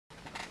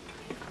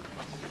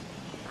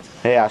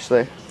Hey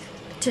Ashley.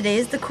 Today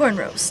is the corn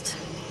roast.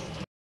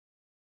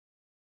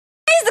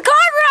 Today's the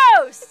corn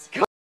roast!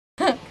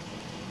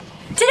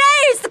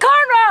 Today's the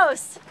corn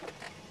roast!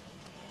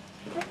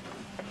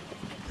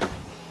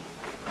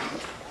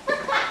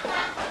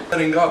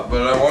 Setting up,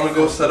 but I want to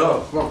go set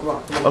up. Come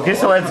on. Okay,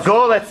 so let's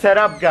go. Let's set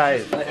up,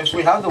 guys. If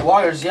we have the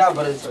wires, yeah,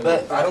 but it's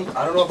I don't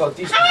know about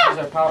these. These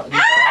are power. These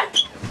are...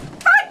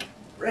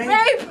 Rape!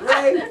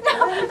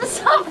 No,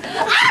 stop!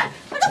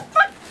 What the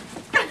fuck?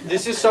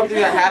 This is something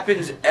that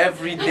happens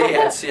every day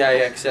at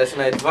CIXS,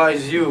 and I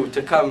advise you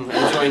to come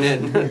and join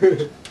in.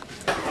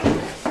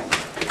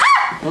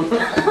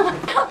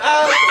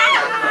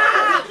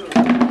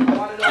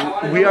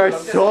 We are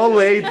so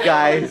late,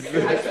 guys.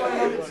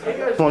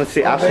 I want to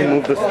see Ashley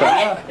move the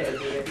stuff.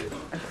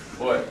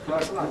 What?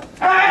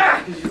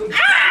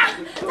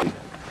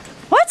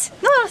 What?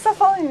 No, stop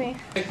following me.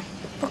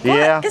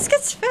 Yeah. Qu'est-ce que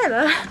tu fais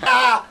là?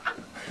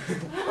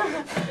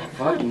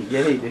 Fucking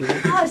gay, dude.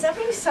 Oh, is that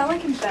what you sound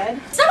like in bed?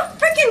 Stop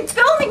freaking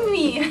filming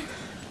me!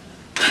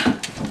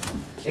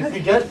 If we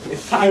get,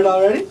 it's tired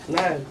already?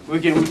 Nah, we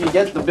can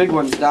get the big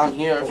ones down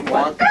here if you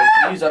want. But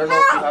these, I don't know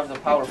if you have the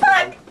power for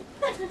them.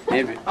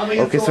 Maybe.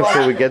 Okay, so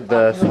should we get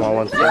the small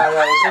ones? Yeah,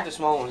 we'll take the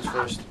small ones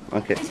first.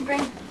 Okay.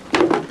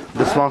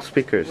 The small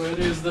speakers. Where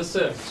is the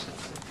six?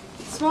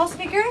 Small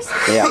speakers?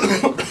 Yeah.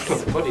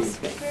 Buddy.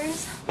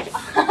 Speakers?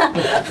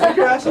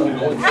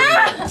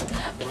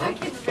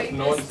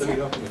 No one's sitting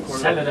up in the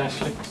corner. Sell it,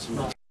 Ashley.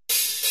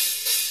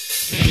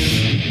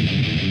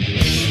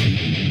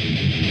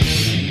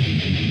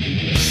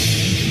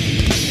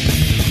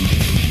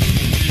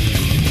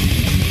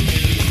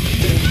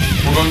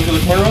 We're going to the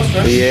corn roast,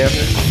 right? Yeah.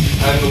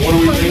 And what are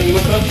we bringing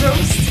with us?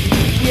 Roast.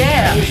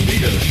 Yeah. And?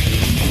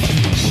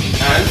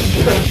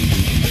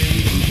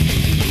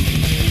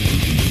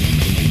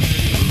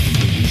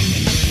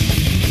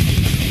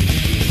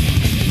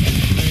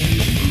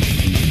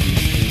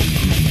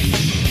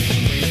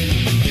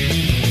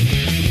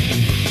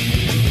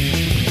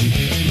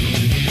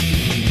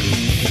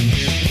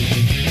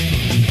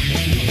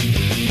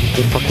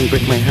 They fucking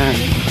break my hand.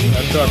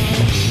 That's up.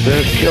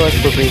 They're gonna kill us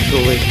for being so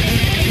late.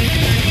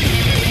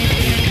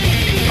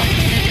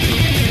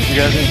 You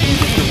guys need to get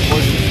this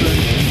poison thing.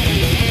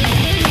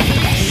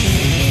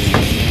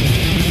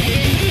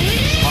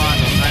 Come on,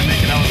 I'm not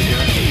making out with you.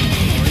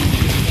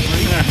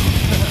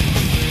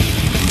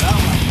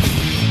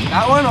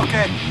 That one?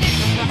 Okay.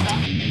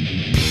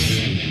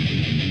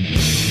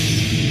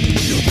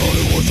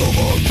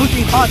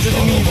 Looking hot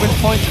doesn't mean you win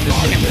points in this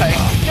game, right?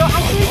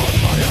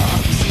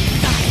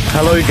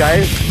 Hello, you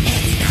guys.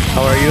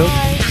 How are you?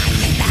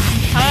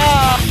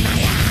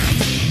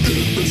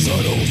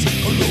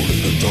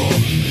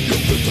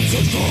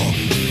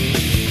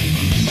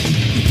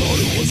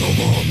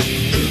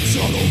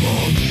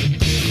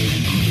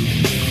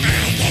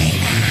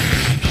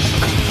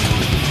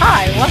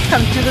 Hi,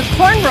 welcome to the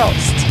corn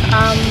roast.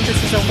 This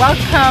is a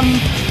welcome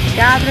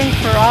gathering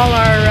for all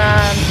our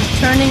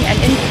returning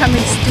and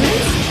incoming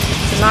students.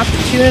 It's an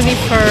opportunity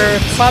for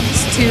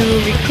clubs to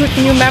recruit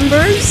new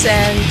members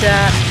and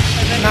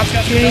an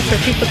opportunity for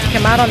people to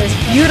come out on this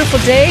beautiful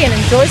day and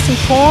enjoy some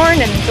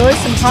corn and enjoy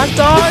some hot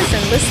dogs and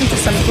listen to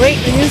some great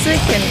music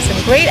and some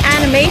great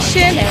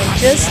animation and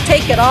just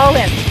take it all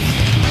in.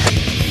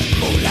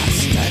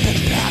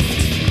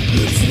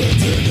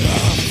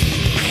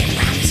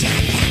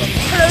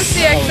 Hello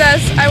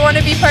CXS, I want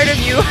to be part of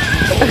you.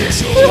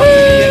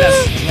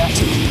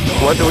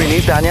 What do we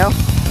need, Daniel?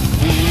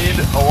 We need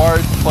a wire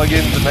to plug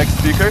in the next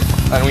speaker,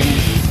 and we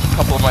need a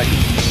couple of mics.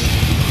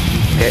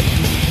 Okay.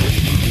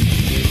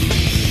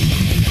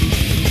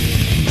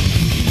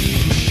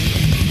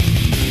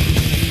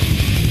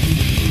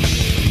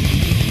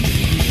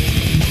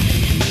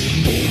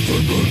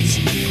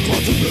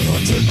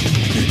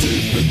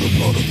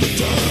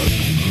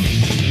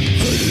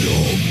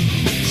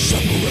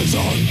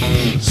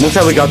 Looks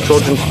like we got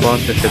Trojan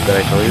sponsorship that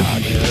I tell you.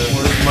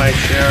 What is my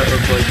share of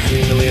like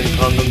 3 million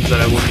condoms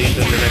that I will need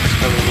in the next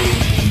coming week?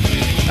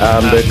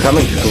 They're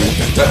coming soon.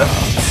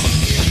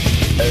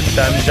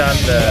 Tamjam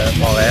de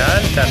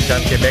Montréal,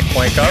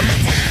 tamjamquebec.com.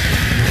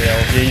 Et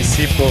on vient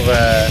ici pour vous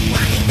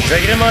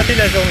agrémenter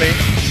la journée.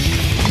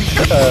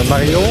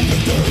 Mario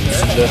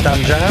de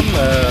Tamjam,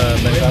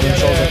 la même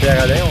chose de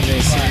Pierre-Alain. On vient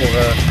ici pour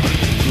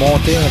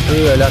monter un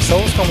peu la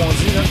sauce, comme on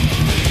dit. Là.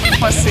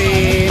 Moi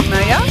c'est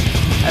Maya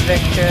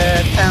avec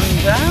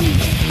Tamjam.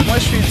 Moi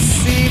je suis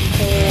ici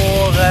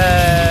pour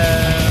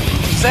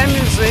vous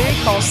amuser,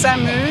 qu'on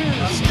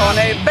s'amuse, qu'on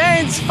ait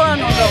bien du fun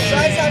aujourd'hui.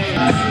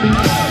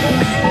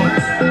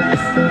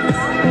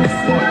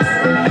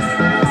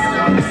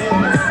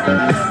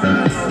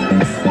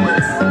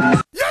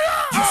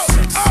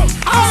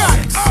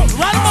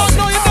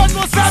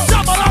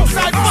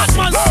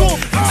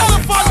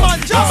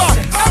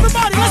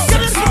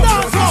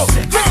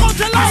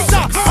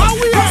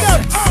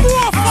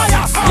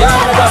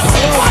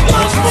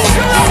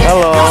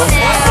 Hello.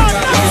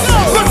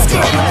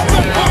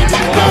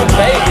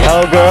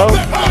 Hello, girl.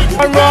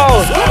 Corn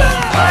roast.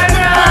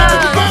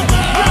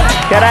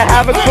 Can I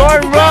have a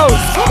corn roast?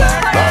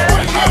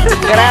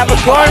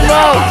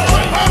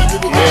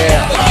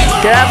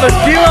 Yeah, but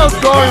Kilo's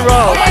going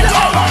wrong.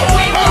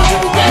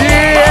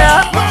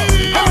 Yeah.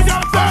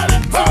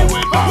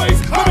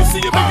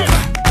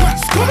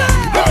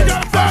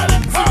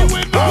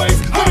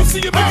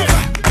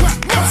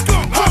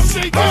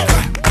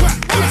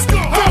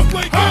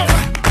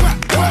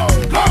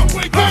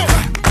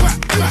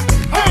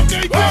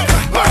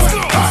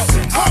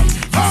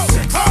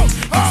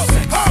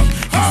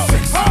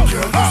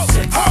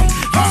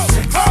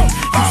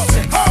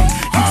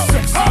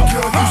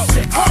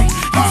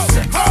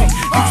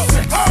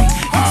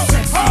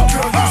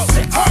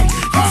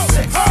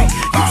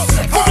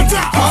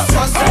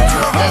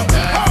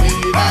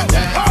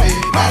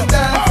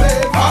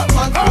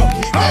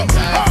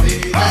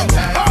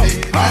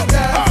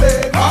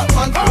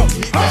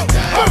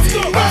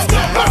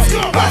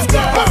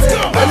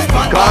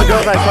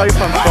 Girls, I saw you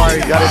from far,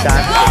 you gotta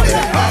dance.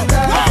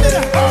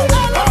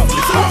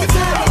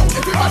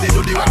 Everybody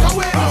do the rock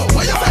away now.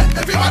 What you say?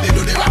 Everybody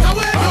do the rock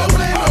away now.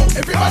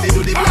 Everybody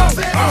do the blast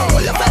now.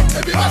 What you say?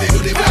 Everybody do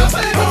the blast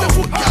now. Put the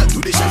foot girl to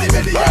the shelly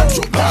belly and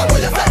choke down.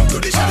 What you say? To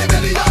the shelly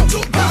belly and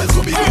choke down.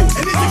 Scooby Doo.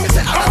 Anything me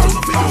say, I don't know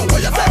fi do.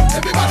 What you say?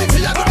 Everybody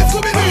feel ya do the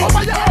Scooby Doo.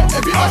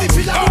 Everybody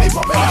feel ya do the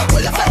propeller.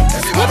 What you say?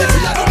 Everybody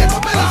feel ya do the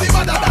propeller. The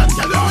mother dance,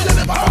 girl, you know you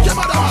never fuck your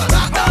mother man.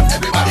 Dance.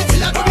 Everybody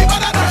feel ya do the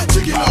mother dance.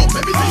 Chicken out,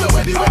 baby, see you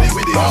ready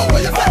with it. Oh,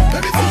 what you say?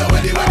 Baby, see you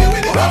ready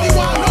with it. Body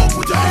one now,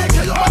 put your head,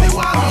 get your body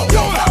one now.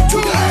 Yo,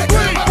 put your head,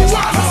 get your body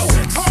one now.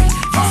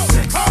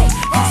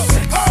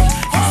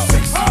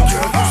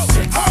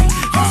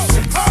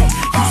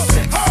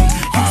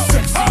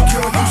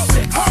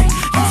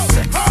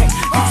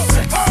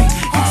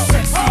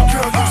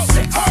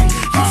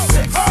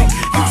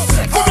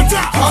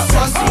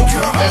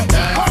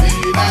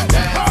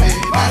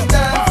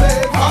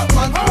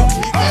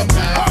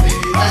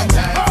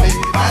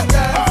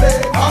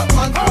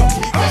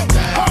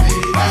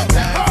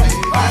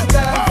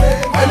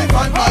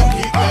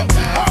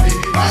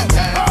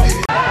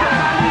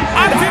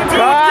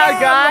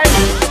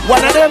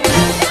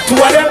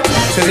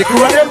 The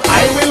crew of them,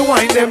 I will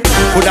wind them.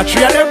 Could a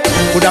three of them,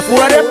 could a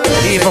four of them,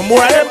 even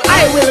more of them,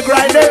 I will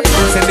grind them.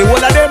 Send the whole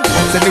of them,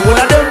 send the whole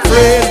of them,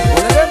 friend.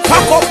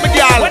 Pack up me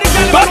girl,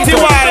 dirty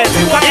wine.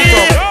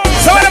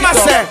 So what am I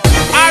saying?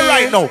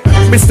 Alright now,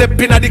 me step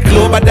in at the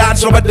club, I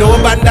dance over the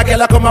dome, and the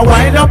girl come and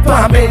wind up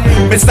on me.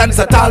 Me stand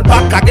so tall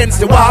back against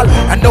the wall,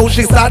 and now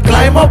she start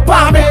climb up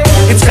on me.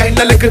 It's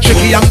kinda little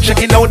tricky, I'm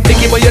checking out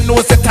Nicky, but you know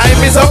the time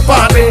is up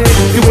on me.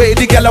 The way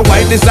the girl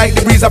wine is like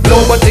the breeze a blow,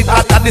 but it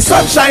hot and the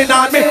sunshine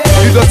on me.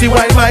 You dirty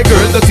wine, my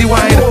girl, dirty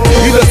wine.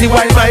 You dirty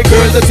wine, my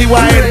girl, dirty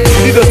wine.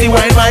 You dirty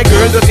wine, my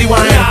girl, dirty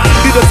wine.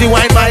 You dirty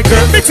wine, my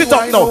girl, mix it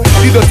up now.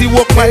 You dirty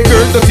walk, my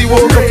girl, dirty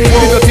walk.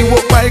 You dirty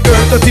walk, my girl,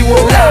 dirty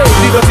walk.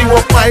 You dirty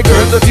walk, my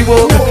girl, dirty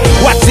walk.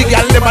 Watch the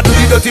girl, them a do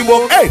the dirty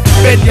walk. Hey,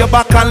 bend your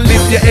back and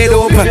lift your head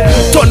up.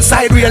 Turn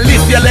sideways,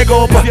 lift your leg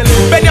up.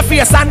 Bend your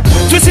face and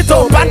twist it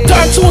up and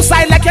turn two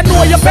side like you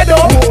know you're fed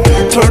up.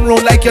 Turn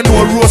round like you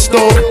know a roast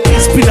dog.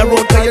 Spin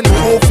around cause you know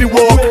how to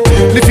walk.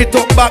 Lift it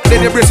up back,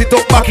 then you brace it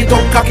up, back it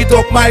up, cock it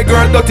up. My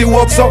girl, dirty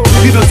walk, so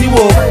the dirty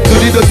walk, do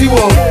the dirty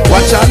walk.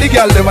 Watch all the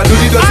girl, them a do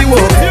the dirty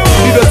walk.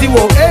 The dirty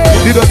walk,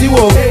 the dirty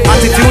walk.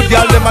 Attitude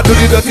girl, them a do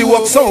the dirty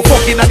walk. So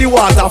fucking at the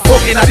water,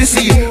 fucking at the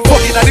sea,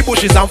 fucking at the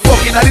bushes and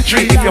fucking at the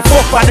tree. If you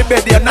fuck on the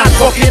bed, you're not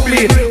fucking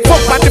bleed.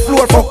 Fuck on the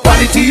floor, fuck on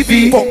the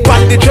TV. Fuck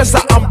on the dresser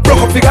and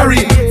broke up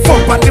figurine.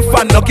 Fuck on the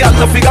fan, no girl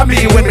no figure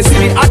me. When me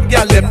see the hot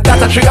girl, them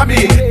that a trigger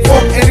me.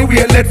 Fuck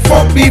anywhere, let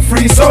fuck be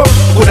free. So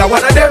coulda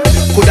one of them,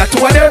 coulda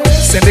two of them.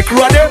 Send the crew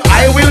of them,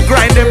 I will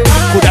grind them.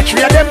 Coulda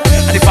three of them,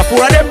 and if I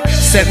four of them,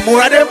 send more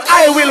of them,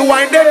 I will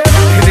wind them.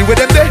 Anyway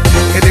them there,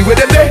 anyway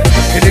them there,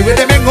 anyway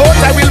them hang out,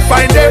 I will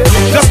find them.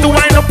 Just to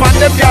wind up on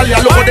them, girl, you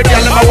look how the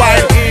girl them a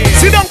wine.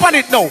 Sit down on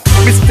it now.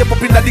 Me step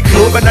up in the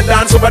club and I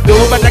dance over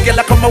dome, and the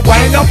girl come and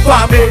wind up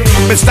on me.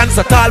 Me stand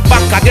so tall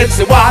back against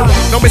the wall.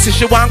 Now me see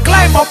she want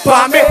climb up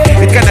on me.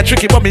 It kinda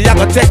tricky, but me I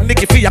got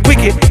technique for ya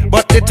quickie.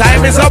 But the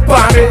time is up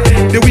on me.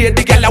 The way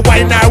the girl a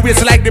wine her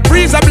waist like the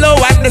breeze a blow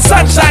and the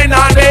sunshine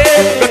on me.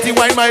 Dirty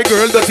wine, my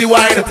girl, dirty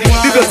wine.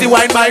 The dirty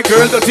wine, my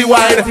girl, dirty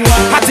wine.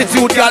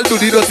 Attitude girl,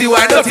 do the dirty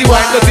wine, dirty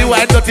wine, dirty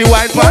wine, dirty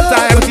wine. One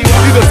time, the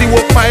dirty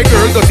walk, my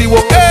girl, dirty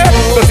walk.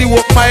 Dirty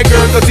walk, my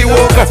girl, dirty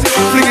walk.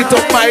 Fling it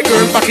up, my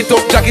girl, back it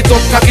up, jack it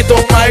up, cock it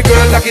up, my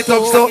girl, jack it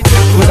up. So,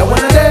 could I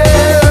one of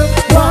them,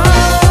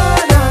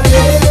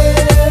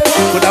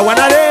 could I one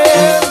of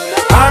them,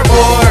 or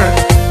more?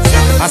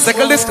 I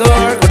circle the score,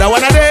 could I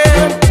one of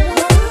them?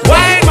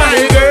 Why,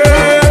 my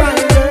girl?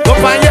 Go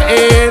on your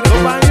head, go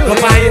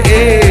on your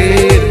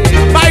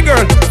head. My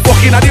girl,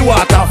 fucking at the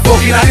water,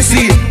 fucking at the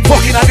sea,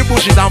 fucking at the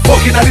bushes and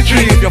fucking at the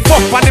tree. If you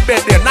fuck on the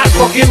bed, they're not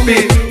fucking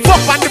me.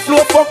 Fuck on the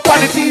floor, fuck on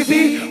the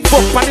TV.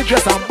 Fuck on the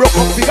dress and broke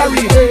up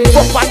figurine.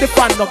 Fuck on the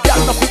fan, no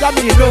girl, no figure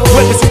me.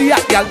 When you see the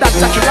hot girl,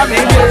 that's a trigger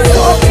me.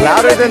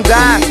 Louder than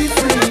that.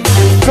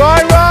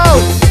 Joy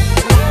Road!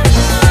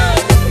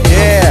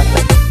 Yeah.